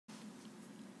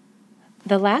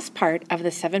The last part of the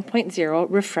 7.0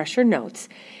 refresher notes,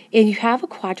 if you have a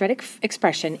quadratic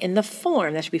expression in the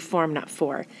form, that should be form, not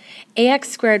for, ax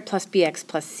squared plus bx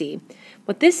plus c.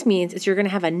 What this means is you're going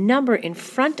to have a number in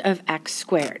front of x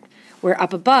squared, where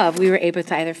up above we were able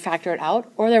to either factor it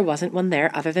out or there wasn't one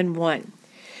there other than 1.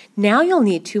 Now you'll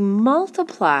need to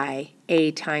multiply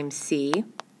a times c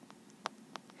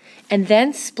and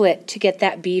then split to get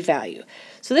that b value.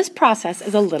 So this process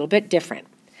is a little bit different.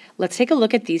 Let's take a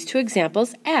look at these two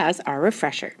examples as our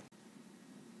refresher.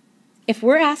 If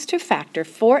we're asked to factor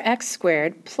 4x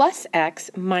squared plus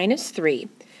x minus 3,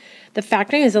 the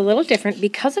factoring is a little different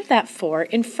because of that 4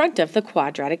 in front of the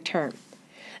quadratic term.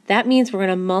 That means we're going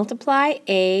to multiply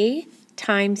a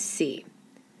times c.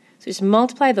 So just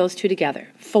multiply those two together.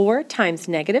 4 times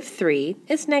negative 3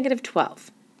 is negative 12.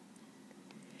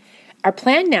 Our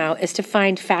plan now is to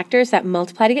find factors that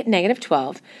multiply to get negative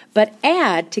 12, but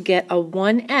add to get a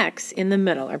 1x in the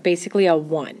middle, or basically a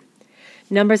 1.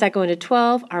 Numbers that go into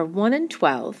 12 are 1 and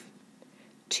 12,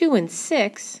 2 and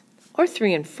 6, or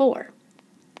 3 and 4.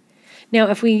 Now,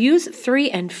 if we use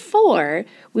 3 and 4,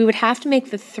 we would have to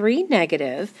make the 3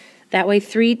 negative. That way,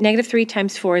 negative 3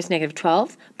 times 4 is negative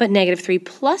 12, but negative 3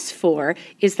 plus 4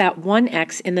 is that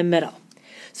 1x in the middle.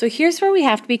 So here's where we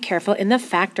have to be careful in the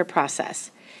factor process.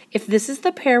 If this is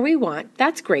the pair we want,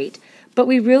 that's great, but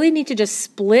we really need to just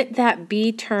split that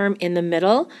b term in the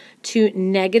middle to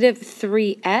negative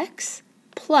 3x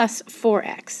plus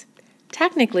 4x.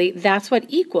 Technically, that's what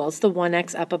equals the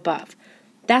 1x up above.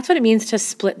 That's what it means to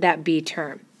split that b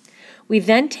term. We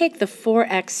then take the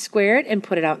 4x squared and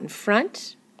put it out in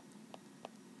front,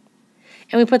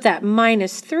 and we put that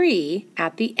minus 3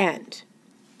 at the end.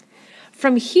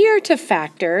 From here to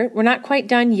factor, we're not quite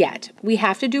done yet. We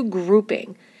have to do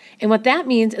grouping. And what that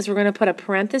means is we're going to put a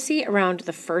parenthesis around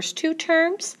the first two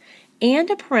terms and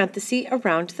a parenthesis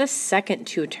around the second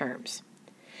two terms.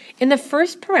 In the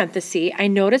first parenthesis, I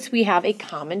notice we have a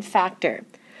common factor.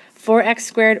 4x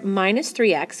squared minus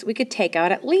 3x, we could take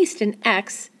out at least an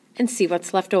x and see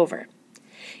what's left over.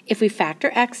 If we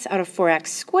factor x out of 4x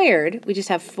squared, we just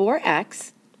have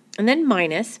 4x and then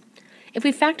minus. If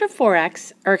we factor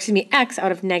x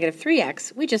out of negative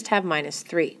 3x, we just have minus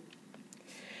 3.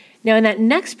 Now in that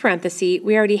next parenthesis,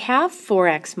 we already have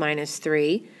 4x minus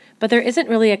 3, but there isn't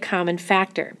really a common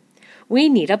factor. We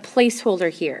need a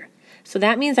placeholder here. So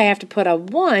that means I have to put a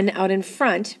 1 out in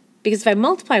front, because if I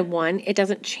multiply 1, it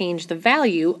doesn't change the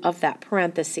value of that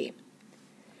parenthesis.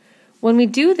 When we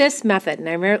do this method, and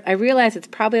I realize it's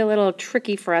probably a little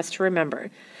tricky for us to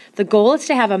remember, the goal is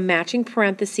to have a matching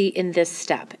parenthesis in this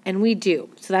step, and we do.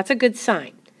 So that's a good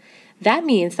sign. That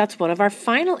means that's one of our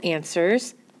final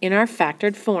answers in our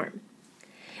factored form.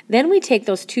 Then we take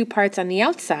those two parts on the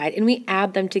outside and we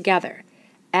add them together.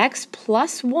 X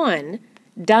plus 1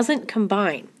 doesn't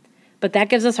combine, but that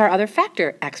gives us our other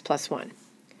factor, x plus 1.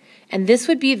 And this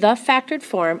would be the factored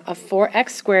form of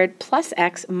 4x squared plus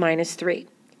x minus 3.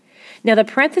 Now the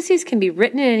parentheses can be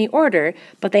written in any order,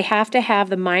 but they have to have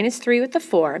the minus 3 with the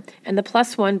 4 and the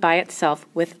plus 1 by itself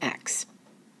with x.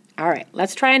 All right,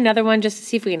 let's try another one just to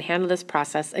see if we can handle this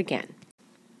process again.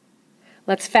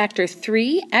 Let's factor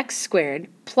 3x squared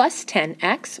plus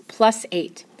 10x plus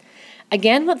 8.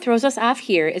 Again, what throws us off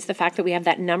here is the fact that we have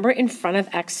that number in front of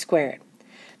x squared.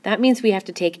 That means we have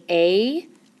to take a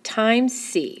times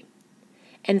c.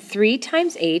 And 3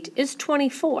 times 8 is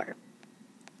 24.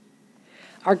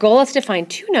 Our goal is to find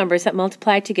two numbers that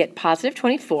multiply to get positive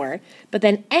 24, but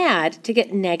then add to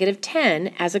get negative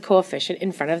 10 as a coefficient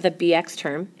in front of the bx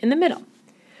term in the middle.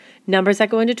 Numbers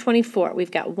that go into 24, we've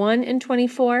got 1 and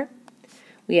 24.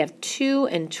 We have 2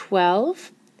 and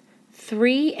 12,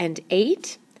 3 and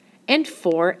 8, and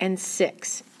 4 and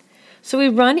 6. So we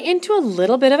run into a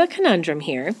little bit of a conundrum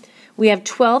here. We have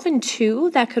 12 and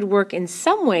 2 that could work in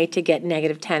some way to get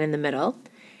negative 10 in the middle,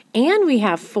 and we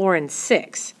have 4 and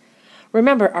 6.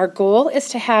 Remember, our goal is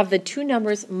to have the two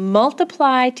numbers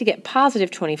multiply to get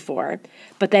positive 24,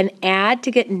 but then add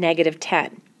to get negative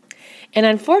 10. And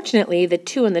unfortunately, the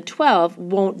 2 and the 12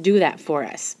 won't do that for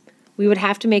us. We would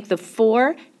have to make the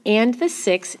 4 and the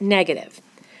 6 negative.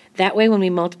 That way, when we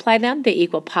multiply them, they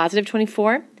equal positive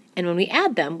 24, and when we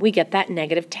add them, we get that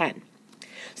negative 10.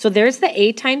 So there's the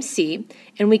a times c,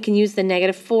 and we can use the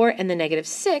negative 4 and the negative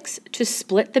 6 to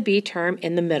split the b term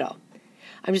in the middle.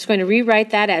 I'm just going to rewrite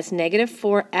that as negative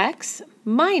 4x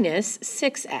minus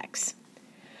 6x.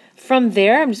 From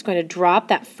there, I'm just going to drop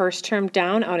that first term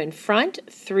down out in front,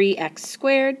 3x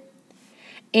squared,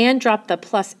 and drop the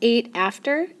plus 8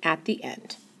 after at the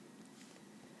end.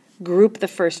 Group the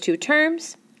first two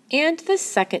terms and the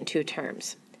second two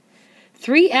terms.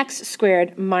 3x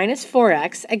squared minus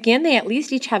 4x, again, they at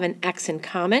least each have an x in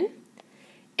common.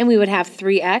 and we would have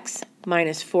 3x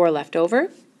minus 4 left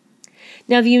over.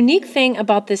 Now the unique thing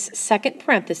about this second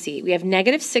parenthesis, we have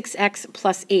negative 6x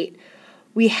plus 8.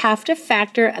 We have to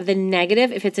factor the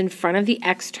negative if it's in front of the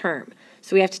x term.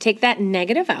 So we have to take that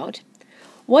negative out.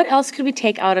 What else could we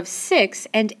take out of 6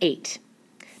 and 8?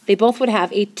 They both would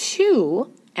have a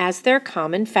 2 as their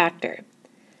common factor.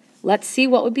 Let's see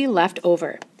what would be left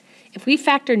over. If we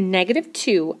factor negative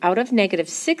 2 out of negative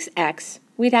 6x,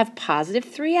 we'd have positive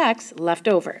 3x left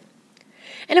over.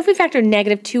 And if we factor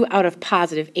negative 2 out of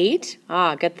positive 8,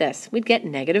 get this, we'd get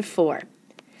negative 4.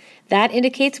 That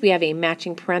indicates we have a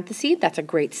matching parenthesis. That's a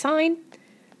great sign.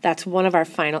 That's one of our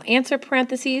final answer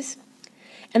parentheses.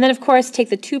 And then, of course,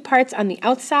 take the two parts on the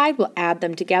outside. We'll add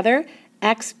them together.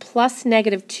 X plus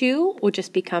negative 2 will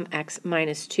just become x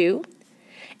minus 2.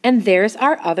 And there's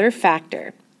our other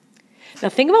factor. Now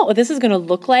think about what this is going to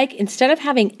look like. Instead of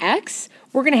having x,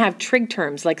 we're going to have trig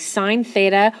terms like sine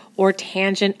theta or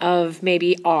tangent of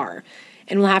maybe r.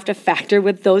 And we'll have to factor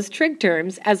with those trig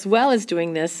terms as well as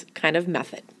doing this kind of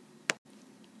method.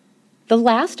 The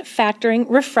last factoring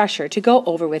refresher to go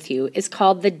over with you is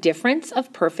called the difference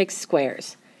of perfect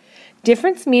squares.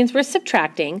 Difference means we're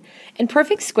subtracting, and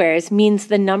perfect squares means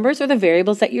the numbers or the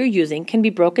variables that you're using can be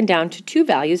broken down to two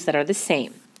values that are the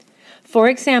same. For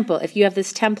example, if you have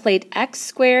this template x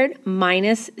squared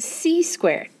minus c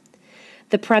squared,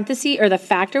 the parenthesis or the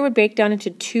factor would break down into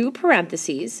two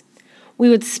parentheses. We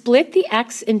would split the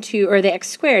x into, or the x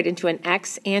squared into an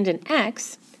x and an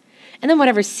x, and then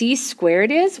whatever c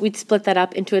squared is, we'd split that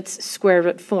up into its square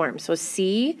root form, so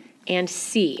c and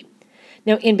c.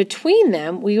 Now in between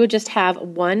them, we would just have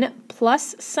one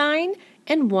plus sign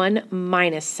and one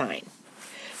minus sign.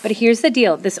 But here's the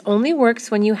deal, this only works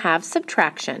when you have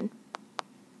subtraction,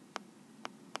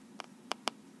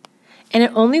 and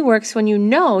it only works when you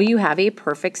know you have a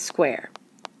perfect square.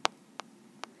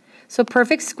 So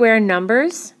perfect square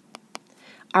numbers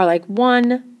are like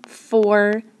 1,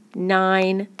 4,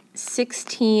 9,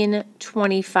 16,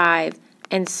 25,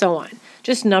 and so on.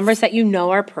 Just numbers that you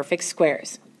know are perfect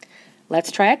squares.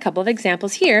 Let's try a couple of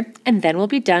examples here, and then we'll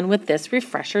be done with this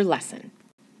refresher lesson.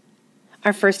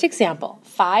 Our first example,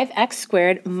 5x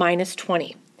squared minus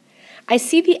 20. I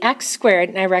see the x squared,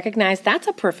 and I recognize that's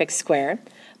a perfect square,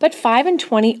 but 5 and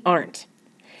 20 aren't.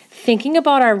 Thinking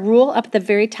about our rule up at the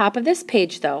very top of this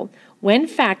page, though, when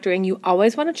factoring, you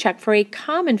always want to check for a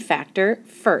common factor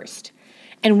first.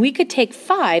 And we could take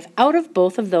 5 out of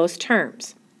both of those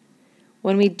terms.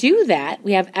 When we do that,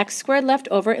 we have x squared left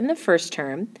over in the first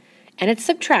term, and it's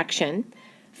subtraction.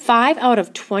 5 out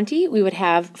of 20, we would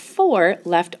have 4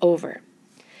 left over.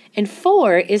 And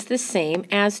 4 is the same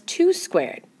as 2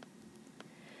 squared.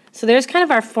 So there's kind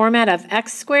of our format of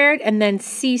x squared and then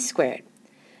c squared.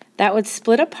 That would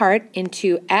split apart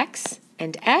into x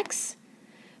and x.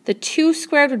 The 2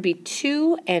 squared would be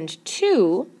 2 and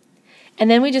 2.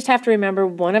 And then we just have to remember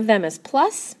one of them is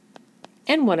plus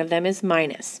and one of them is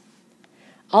minus.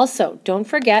 Also, don't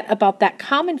forget about that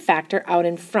common factor out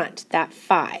in front, that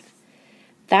 5.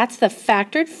 That's the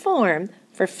factored form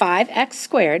for 5x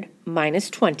squared minus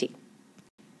 20.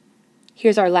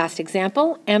 Here's our last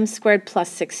example, m squared plus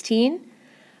 16.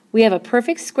 We have a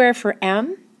perfect square for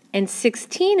m, and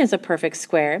 16 is a perfect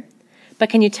square, but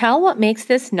can you tell what makes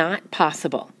this not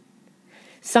possible?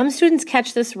 Some students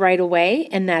catch this right away,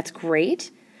 and that's great.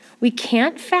 We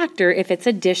can't factor if it's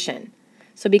addition.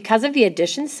 So because of the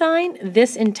addition sign,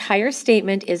 this entire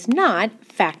statement is not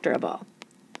factorable.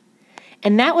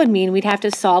 And that would mean we'd have to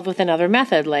solve with another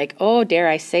method like, oh, dare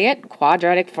I say it,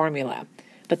 quadratic formula.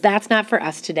 But that's not for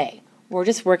us today. We're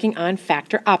just working on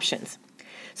factor options.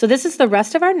 So this is the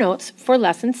rest of our notes for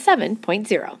lesson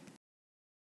 7.0.